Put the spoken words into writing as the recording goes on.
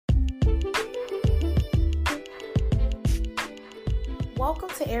Welcome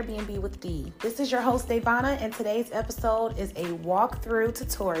to Airbnb with Dee. This is your host, Devana, and today's episode is a walkthrough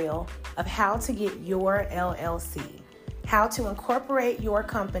tutorial of how to get your LLC. How to incorporate your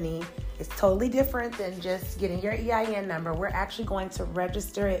company is totally different than just getting your EIN number. We're actually going to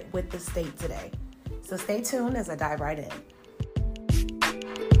register it with the state today. So stay tuned as I dive right in.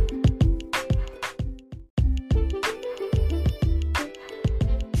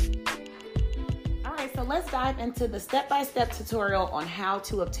 Let's dive into the step-by-step tutorial on how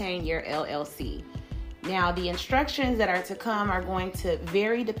to obtain your LLC. Now, the instructions that are to come are going to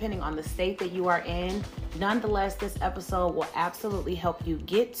vary depending on the state that you are in. Nonetheless, this episode will absolutely help you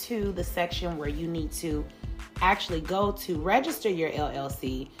get to the section where you need to actually go to register your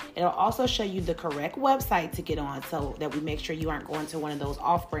LLC. It'll also show you the correct website to get on so that we make sure you aren't going to one of those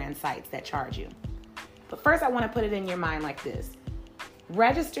off-brand sites that charge you. But first, I want to put it in your mind like this.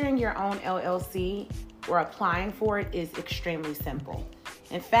 Registering your own LLC or applying for it is extremely simple.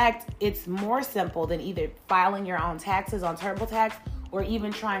 In fact, it's more simple than either filing your own taxes on TurboTax or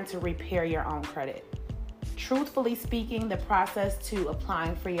even trying to repair your own credit. Truthfully speaking, the process to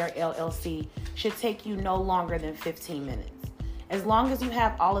applying for your LLC should take you no longer than 15 minutes. As long as you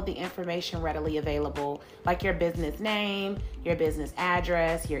have all of the information readily available, like your business name, your business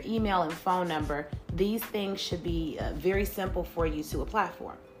address, your email and phone number, these things should be very simple for you to apply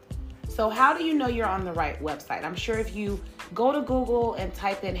for. So how do you know you're on the right website? I'm sure if you go to Google and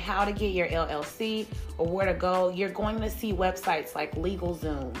type in how to get your LLC or where to go, you're going to see websites like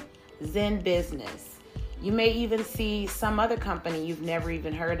LegalZoom, Zen Business. You may even see some other company you've never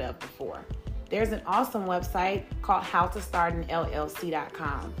even heard of before. There's an awesome website called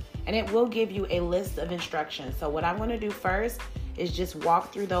howtostartanllc.com, and it will give you a list of instructions. So what I'm going to do first is just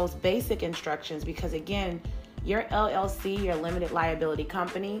walk through those basic instructions because, again, your LLC, your limited liability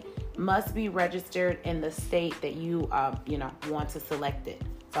company, must be registered in the state that you want to select it.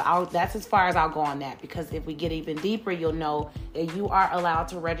 So that's as far as I'll go on that, because if we get even deeper, you'll know that you are allowed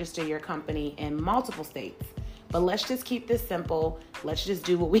to register your company in multiple states. But let's just keep this simple. Let's just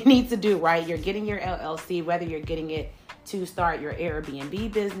do what we need to do, right? You're getting your LLC, whether you're getting it to start your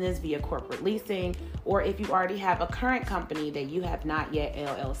Airbnb business via corporate leasing, or if you already have a current company that you have not yet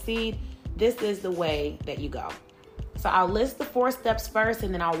LLC'd, this is the way that you go. So I'll list the 4 steps first,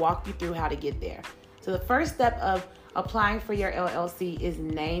 and then I'll walk you through how to get there. So the first step of applying for your LLC is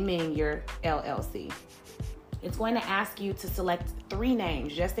naming your LLC. It's going to ask you to select 3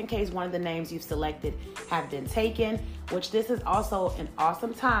 names, just in case one of the names you've selected have been taken, which this is also an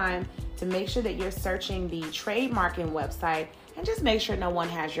awesome time to make sure that you're searching the trademarking website and just make sure no one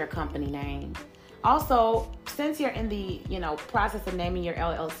has your company name. Also, since you're in the process of naming your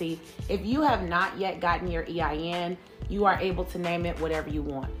LLC, if you have not yet gotten your EIN, you are able to name it whatever you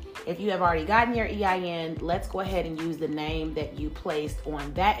want. If you have already gotten your EIN, let's go ahead and use the name that you placed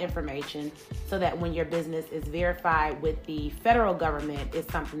on that information so that when your business is verified with the federal government,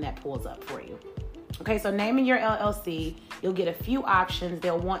 it's something that pulls up for you. Okay, so naming your LLC, you'll get a few options.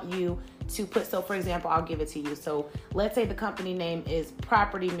 They'll want you to put, so for example, I'll give it to you. So let's say the company name is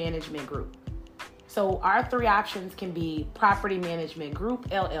Property Management Group. So our 3 options can be Property Management Group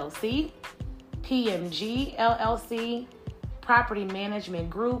LLC, PMG LLC, Property Management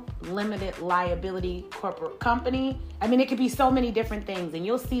Group Limited Liability Corporate Company. I mean, it could be so many different things, and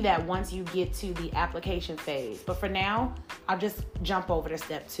you'll see that once you get to the application phase. But for now, I'll just jump over to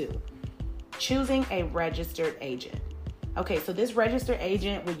step 2, choosing a registered agent. Okay, so this registered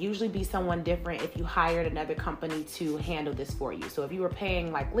agent would usually be someone different if you hired another company to handle this for you. So if you were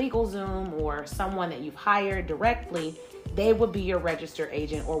paying like LegalZoom or someone that you've hired directly, they would be your registered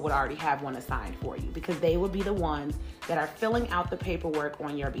agent or would already have one assigned for you because they would be the ones that are filling out the paperwork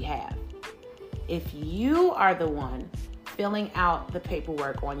on your behalf. If you are the one filling out the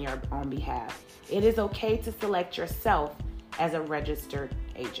paperwork on your own behalf, it is okay to select yourself as a registered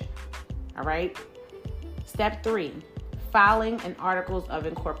agent. All right? Step 3. Filing and articles of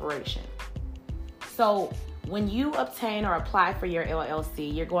incorporation. So when you obtain or apply for your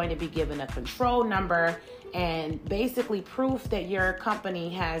LLC, you're going to be given a control number and basically proof that your company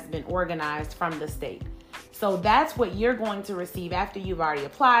has been organized from the state. So that's what you're going to receive after you've already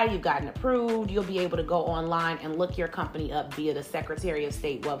applied, you've gotten approved. You'll be able to go online and look your company up via the Secretary of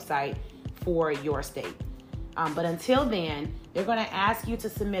State website for your state. But until then, they're going to ask you to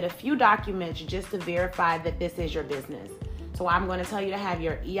submit a few documents just to verify that this is your business. So I'm going to tell you to have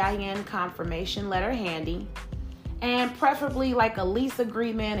your EIN confirmation letter handy and preferably like a lease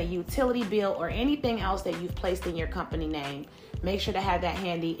agreement, a utility bill, or anything else that you've placed in your company name make sure to have that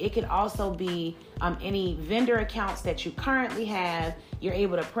handy. It could also be any vendor accounts that you currently have. You're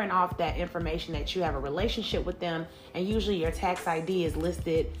able to print off that information that you have a relationship with them, and usually your tax ID is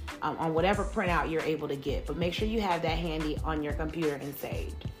listed on whatever printout you're able to get. But make sure you have that handy on your computer and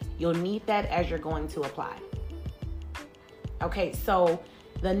saved. You'll need that as you're going to apply. Okay, so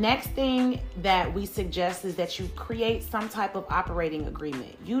the next thing that we suggest is that you create some type of operating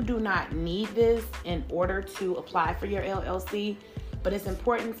agreement. You do not need this in order to apply for your LLC, but it's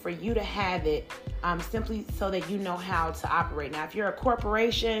important for you to have it simply so that you know how to operate. Now, if you're a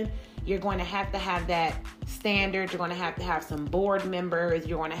corporation, you're going to have that standard. You're going to have some board members.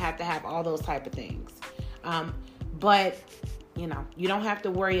 You're going to have all those type of things. But you don't have to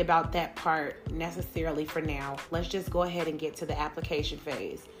worry about that part necessarily for now. Let's just go ahead and get to the application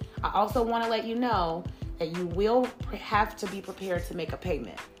phase. I also want to let you know that you will have to be prepared to make a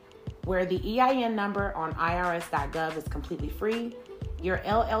payment. Where the EIN number on irs.gov is completely free, your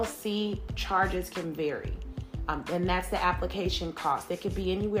LLC charges can vary. And that's the application cost. It could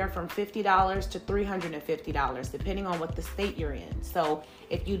be anywhere from $50 to $350, depending on what the state you're in. So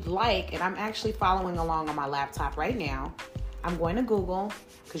if you'd like, and I'm actually following along on my laptop right now, I'm going to Google,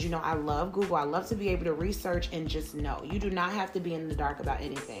 because I love Google. I love to be able to research and just know. You do not have to be in the dark about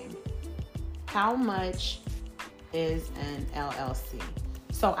anything. How much is an LLC?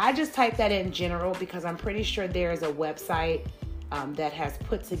 So I just typed that in general because I'm pretty sure there is a website that has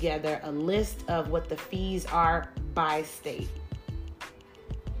put together a list of what the fees are by state.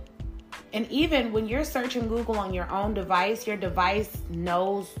 And even when you're searching Google on your own device, your device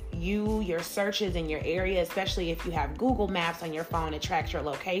knows your searches in your area, especially if you have Google Maps on your phone, it tracks your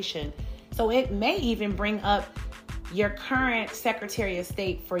location. So it may even bring up your current Secretary of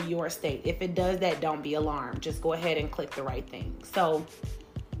State for your state. If it does that, don't be alarmed. Just go ahead and click the right thing. So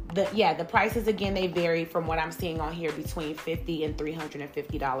the prices, again, they vary from what I'm seeing on here between $50 and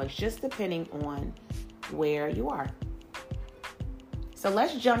 $350, just depending on where you are. So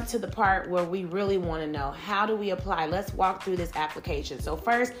let's jump to the part where we really want to know, how do we apply? Let's walk through this application. So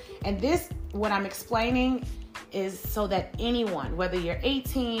first, what I'm explaining is so that anyone, whether you're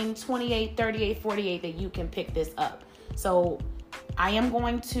 18, 28, 38, 48, that you can pick this up. So I am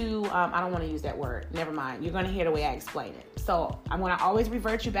going to, I don't want to use that word. Never mind. You're going to hear the way I explain it. So I'm going to always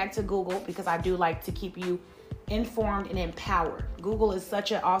revert you back to Google because I do like to keep you informed and empowered. Google is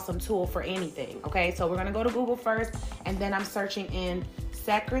such an awesome tool for anything. Okay, so we're going to go to Google first, and then I'm searching in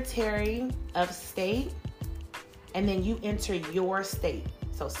Secretary of State, and then you enter your state.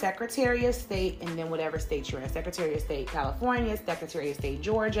 So Secretary of State, and then whatever state you're in. Secretary of State California, Secretary of State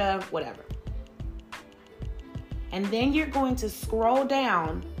Georgia, whatever. And then you're going to scroll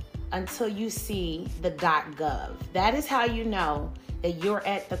down until you see the .gov. That is how you know that you're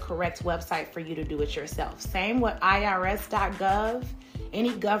at the correct website for you to do it yourself. Same with irs.gov.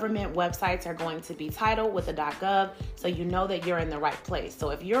 Any government websites are going to be titled with a .gov, so you know that you're in the right place. So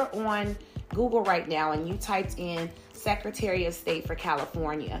if you're on Google right now and you typed in Secretary of State for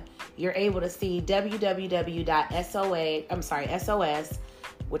California, you're able to see www.sos,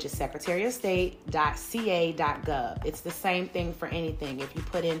 which is Secretary of State.ca.gov. It's the same thing for anything. If you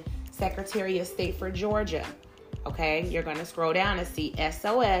put in Secretary of State for Georgia, okay, you're going to scroll down and see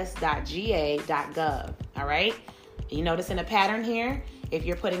sos.ga.gov. All right. You notice in a pattern here, if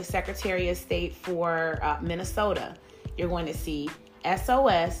you're putting Secretary of State for Minnesota, you're going to see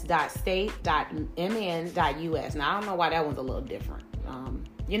sos.state.mn.us. Now, I don't know why that one's a little different.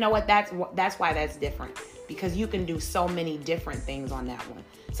 You know what? That's why that's different, because you can do so many different things on that one.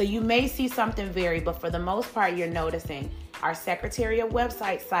 So you may see something vary, but for the most part, you're noticing our Secretary of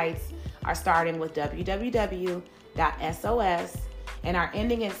website sites are starting with www.sos and are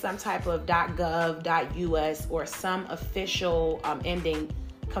ending in some type of .gov.us or some official ending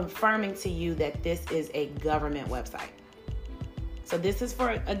confirming to you that this is a government website. So this is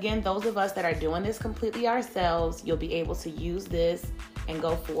for, again, those of us that are doing this completely ourselves. You'll be able to use this and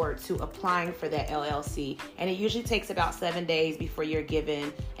go forward to applying for that LLC. And it usually takes about 7 days before you're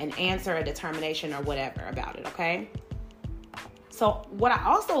given an answer, a determination, or whatever about it, okay? So what I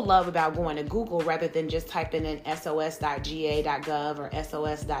also love about going to Google rather than just typing in sos.ga.gov or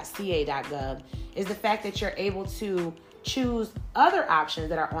sos.ca.gov is the fact that you're able to choose other options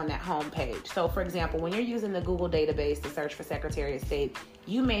that are on that home page. So for example, when you're using the Google database to search for Secretary of State,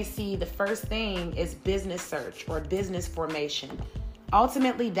 you may see the first thing is business search or business formation.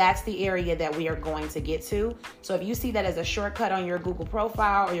 Ultimately, that's the area that we are going to get to. So if you see that as a shortcut on your Google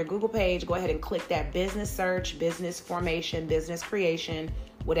profile or your Google page, go ahead and click that business search, business formation, business creation,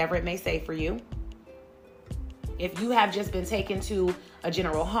 whatever it may say for you. If you have just been taken to a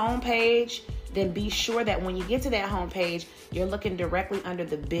general home page, then be sure that when you get to that home page, you're looking directly under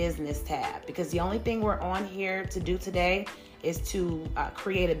the business tab, because the only thing we're on here to do today is to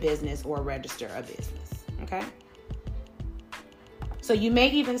create a business or register a business, okay? So you may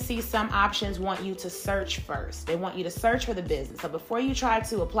even see some options want you to search first. They want you to search for the business. So before you try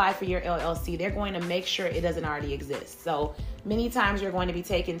to apply for your LLC, they're going to make sure it doesn't already exist. So many times you're going to be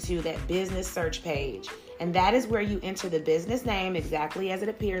taken to that business search page, and that is where you enter the business name exactly as it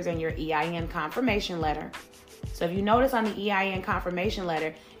appears in your EIN confirmation letter. So if you notice on the EIN confirmation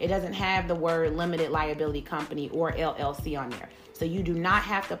letter, it doesn't have the word limited liability company or LLC on there. So you do not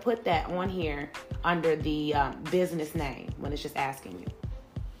have to put that on here under the business name when it's just asking you.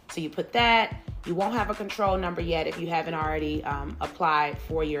 So you put that. You won't have a control number yet if you haven't already applied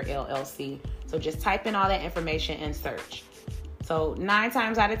for your LLC. So just type in all that information and search. So 9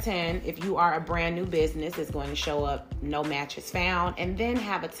 times out of 10, if you are a brand new business, it's going to show up no matches found, and then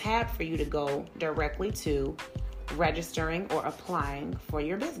have a tab for you to go directly to registering or applying for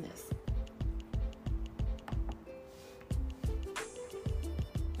your business.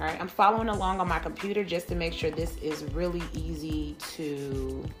 All right, I'm following along on my computer just to make sure this is really easy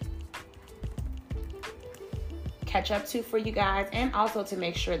to catch up to for you guys, and also to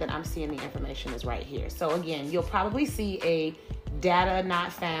make sure that I'm seeing the information is right here. So again, you'll probably see a data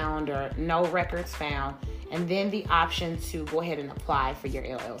not found or no records found, and then the option to go ahead and apply for your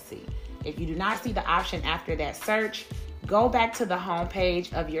LLC. If you do not see the option after that search, go back to the home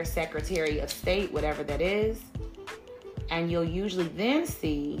page of your Secretary of State, whatever that is, and you'll usually then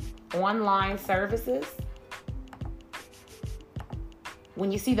see online services.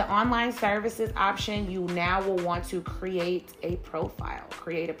 When you see the online services option, you now will want to create a profile,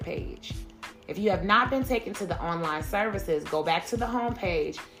 create a page. If you have not been taken to the online services, go back to the home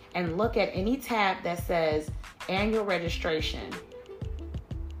page and look at any tab that says annual registration.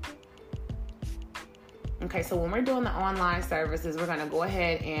 Okay, so when we're doing the online services, we're gonna go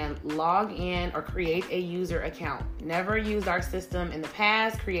ahead and log in or create a user account. Never used our system in the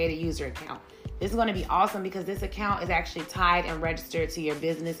past, create a user account. This is gonna be awesome because this account is actually tied and registered to your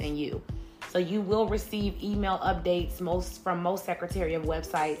business and you. So you will receive email updates from most Secretary of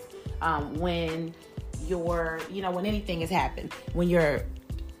websites when when anything has happened. When your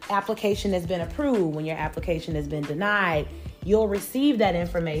application has been approved, when your application has been denied, you'll receive that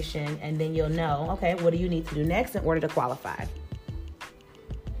information, and then you'll know, okay, what do you need to do next in order to qualify?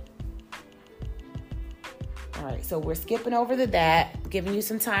 All right, so we're skipping over to that, giving you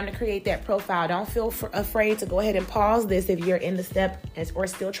some time to create that profile. Don't feel afraid to go ahead and pause this if you're in the step or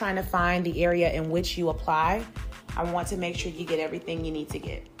still trying to find the area in which you apply. I want to make sure you get everything you need to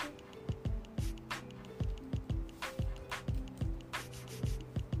get.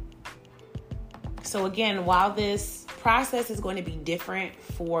 So again, while this process is going to be different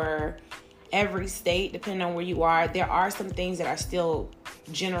for every state, depending on where you are, there are some things that are still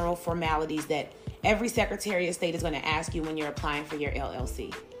general formalities that every Secretary of State is going to ask you when you're applying for your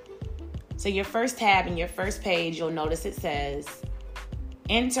LLC. So your first tab and your first page, you'll notice it says,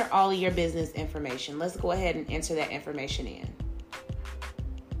 enter all of your business information. Let's go ahead and enter that information in.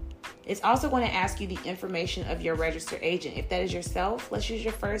 It's also going to ask you the information of your registered agent. If that is yourself, let's use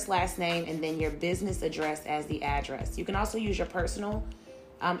your first, last name, and then your business address as the address. You can also use your personal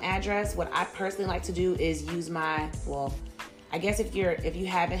address. What I personally like to do is use I guess if you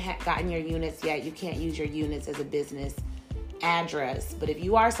haven't gotten your units yet, you can't use your units as a business address. But if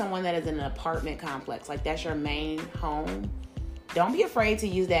you are someone that is in an apartment complex, like that's your main home, don't be afraid to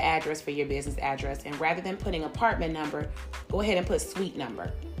use that address for your business address. And rather than putting apartment number, go ahead and put suite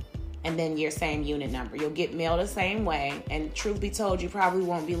number and then your same unit number. You'll get mail the same way. And truth be told, you probably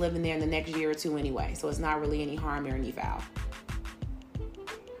won't be living there in the next year or two anyway. So it's not really any harm or any foul.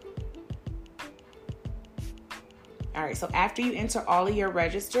 All right, so after you enter all of your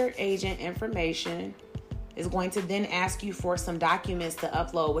registered agent information, it's going to then ask you for some documents to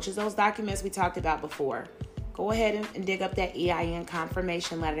upload, which is those documents we talked about before. Go ahead and dig up that EIN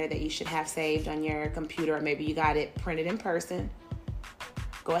confirmation letter that you should have saved on your computer, or maybe you got it printed in person.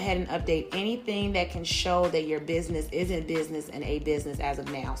 Go ahead and update anything that can show that your business is in business and a business as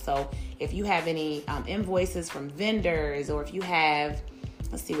of now. So if you have any invoices from vendors, or if you have,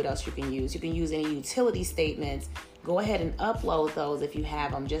 let's see what else you can use. You can use any utility statements. Go ahead and upload those if you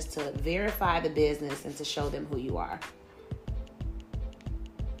have them, just to verify the business and to show them who you are.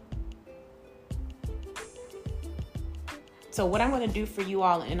 So what I'm going to do for you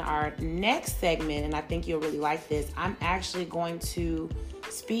all in our next segment, and I think you'll really like this, I'm actually going to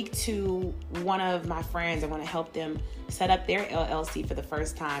speak to one of my friends. I want to help them set up their LLC for the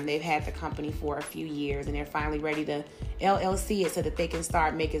first time. They've had the company for a few years and they're finally ready to LLC it so that they can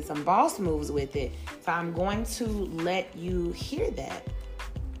start making some boss moves with it. So I'm going to let you hear that.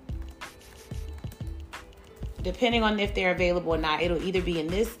 Depending on if they're available or not, it'll either be in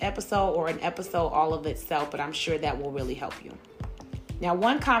this episode or an episode all of itself, but I'm sure that will really help you. Now,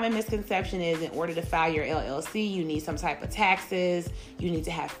 one common misconception is in order to file your LLC, you need some type of taxes. You need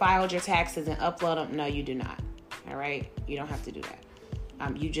to have filed your taxes and upload them. No, you do not. All right? You don't have to do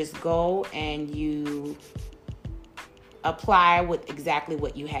that. You just go and you apply with exactly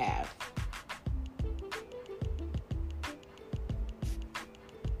what you have.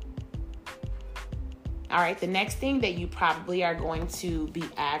 All right, the next thing that you probably are going to be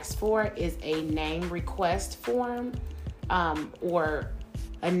asked for is a name request form or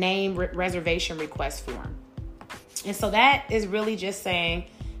a name reservation request form. And so that is really just saying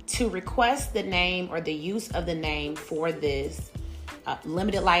to request the name or the use of the name for this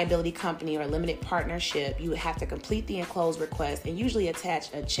limited liability company or limited partnership. You would have to complete the enclosed request and usually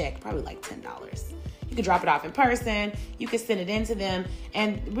attach a check, probably like $10. You can drop it off in person. You can send it in to them.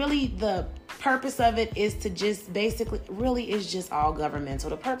 And really the purpose of it is to just basically, really is just all governmental.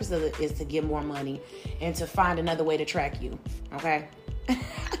 The purpose of it is to get more money and to find another way to track you. Okay.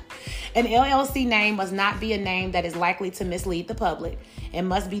 An LLC name must not be a name that is likely to mislead the public and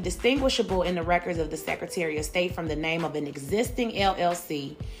must be distinguishable in the records of the Secretary of State from the name of an existing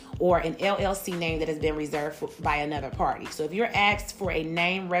LLC or an LLC name that has been reserved by another party. So if you're asked for a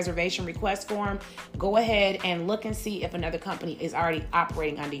name reservation request form, go ahead and look and see if another company is already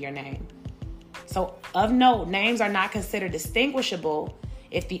operating under your name. So of note, names are not considered distinguishable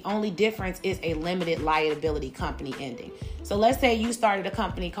if the only difference is a limited liability company ending. So let's say you started a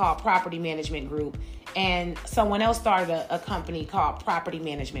company called Property Management Group and someone else started a company called Property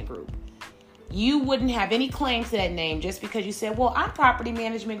Management Group. You wouldn't have any claim to that name just because you said, well, I'm Property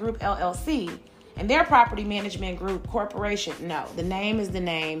Management Group LLC and they're Property Management Group Corporation. No, the name is the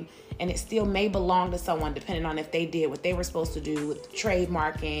name and it still may belong to someone depending on if they did what they were supposed to do with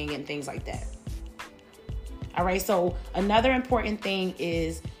trademarking and things like that. All right, so another important thing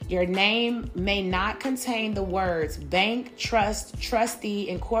is your name may not contain the words bank, trust, trustee,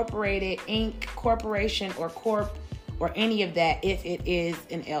 incorporated, Inc., corporation, or corp, or any of that if it is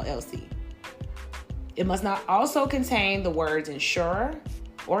an LLC. It must not also contain the words insurer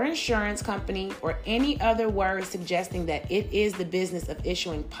or insurance company or any other words suggesting that it is the business of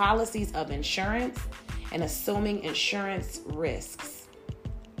issuing policies of insurance and assuming insurance risks.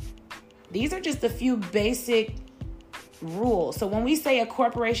 These are just a few basic rules. So when we say a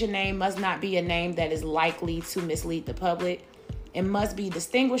corporation name must not be a name that is likely to mislead the public, it must be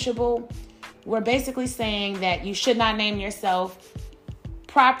distinguishable. We're basically saying that you should not name yourself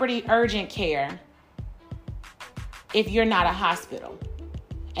Property Urgent Care if you're not a hospital.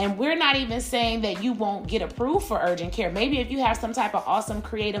 And we're not even saying that you won't get approved for urgent care. Maybe if you have some type of awesome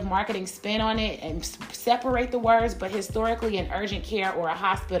creative marketing spin on it and separate the words, but historically an urgent care or a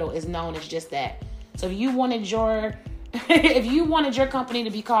hospital is known as just that. So if you wanted your company to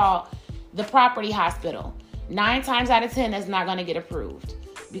be called the Property Hospital, 9 times out of 10 that's not going to get approved.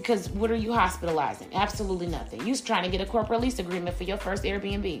 Because what are you hospitalizing? Absolutely nothing. You're trying to get a corporate lease agreement for your first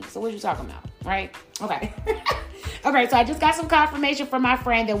Airbnb. So what are you talking about, right? Okay. Okay, so I just got some confirmation from my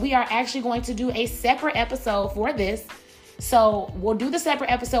friend that we are actually going to do a separate episode for this. So we'll do the separate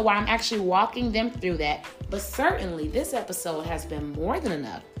episode where I'm actually walking them through that. But certainly this episode has been more than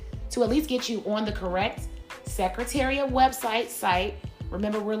enough to at least get you on the correct Secretary of website site.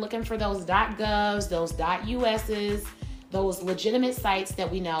 Remember, we're looking for those .govs, those .us's, those legitimate sites that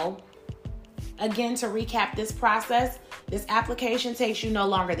we know. Again, to recap this process, this application takes you no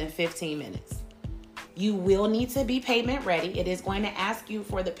longer than 15 minutes. You will need to be payment ready. It is going to ask you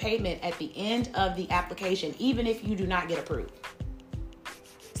for the payment at the end of the application, even if you do not get approved.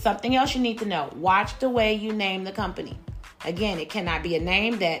 Something else you need to know, watch the way you name the company. Again, it cannot be a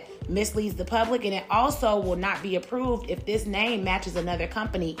name that misleads the public, and it also will not be approved if this name matches another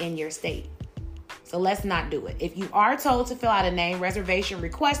company in your state. So let's not do it. If you are told to fill out a name reservation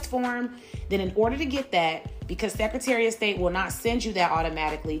request form, then in order to get that, because Secretary of State will not send you that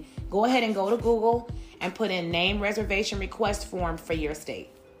automatically, go ahead and go to Google and put in name reservation request form for your state.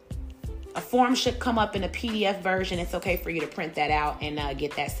 A form should come up in a PDF version. It's okay for you to print that out and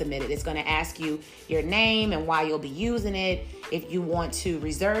get that submitted. It's going to ask you your name and why you'll be using it. If you want to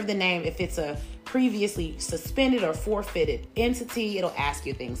reserve the name, if it's a previously suspended or forfeited entity, it'll ask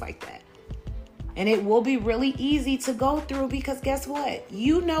you things like that. And it will be really easy to go through because guess what?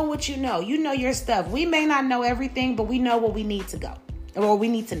 You know what you know. You know your stuff. We may not know everything, but we know what we need to go. Well, we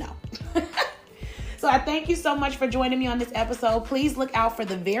need to know. So I thank you so much for joining me on this episode. Please look out for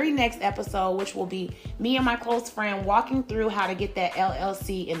the very next episode, which will be me and my close friend walking through how to get that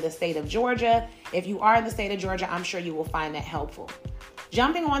LLC in the state of Georgia. If you are in the state of Georgia, I'm sure you will find that helpful.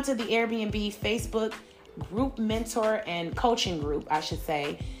 Jumping onto the Airbnb Facebook group mentor and coaching group, I should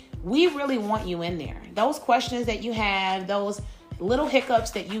say, we really want you in there. Those questions that you have, those little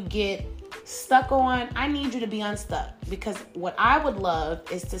hiccups that you get stuck on, I need you to be unstuck, because what I would love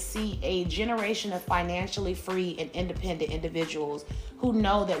is to see a generation of financially free and independent individuals who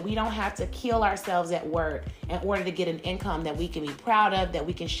know that we don't have to kill ourselves at work in order to get an income that we can be proud of, that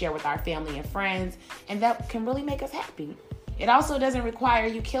we can share with our family and friends, and that can really make us happy. It also doesn't require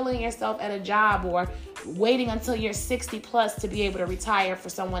you killing yourself at a job or waiting until you're 60 plus to be able to retire for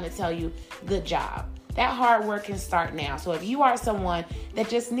someone to tell you, good job. That hard work can start now. So if you are someone that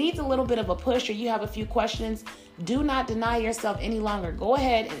just needs a little bit of a push, or you have a few questions, do not deny yourself any longer. Go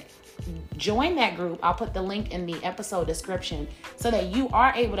ahead and join that group. I'll put the link in the episode description so that you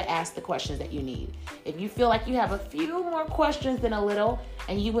are able to ask the questions that you need. If you feel like you have a few more questions than a little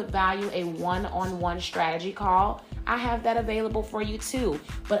and you would value a one-on-one strategy call, I have that available for you too.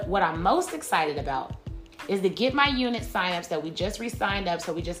 But what I'm most excited about is the Get My Unit signups that we just re-signed up.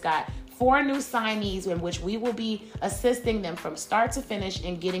 So we just got 4 new signees in which we will be assisting them from start to finish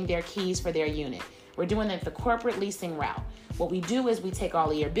in getting their keys for their unit. We're doing it the corporate leasing route. What we do is we take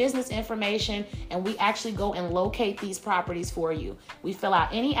all of your business information and we actually go and locate these properties for you. We fill out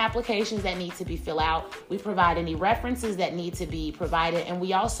any applications that need to be filled out. We provide any references that need to be provided. And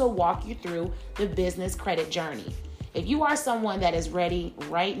we also walk you through the business credit journey. If you are someone that is ready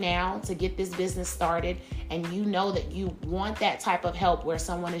right now to get this business started, and you know that you want that type of help where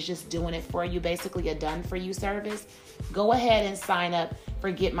someone is just doing it for you, basically a done for you service, go ahead and sign up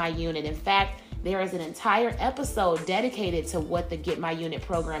for Get My Unit. In fact, there is an entire episode dedicated to what the Get My Unit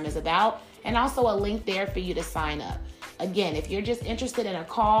program is about, and also a link there for you to sign up. Again, if you're just interested in a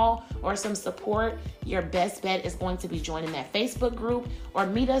call or some support, your best bet is going to be joining that Facebook group, or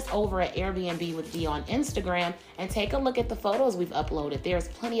meet us over at Airbnb with D on Instagram and take a look at the photos we've uploaded. There's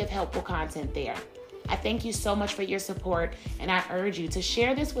plenty of helpful content there. I thank you so much for your support, and I urge you to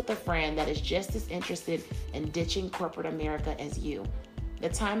share this with a friend that is just as interested in ditching corporate America as you. The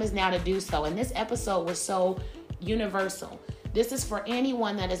time is now to do so, and this episode was so universal. This is for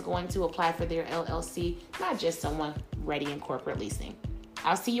anyone that is going to apply for their LLC, not just someone ready in corporate leasing.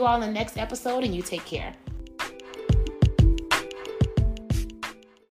 I'll see you all in the next episode, and you take care.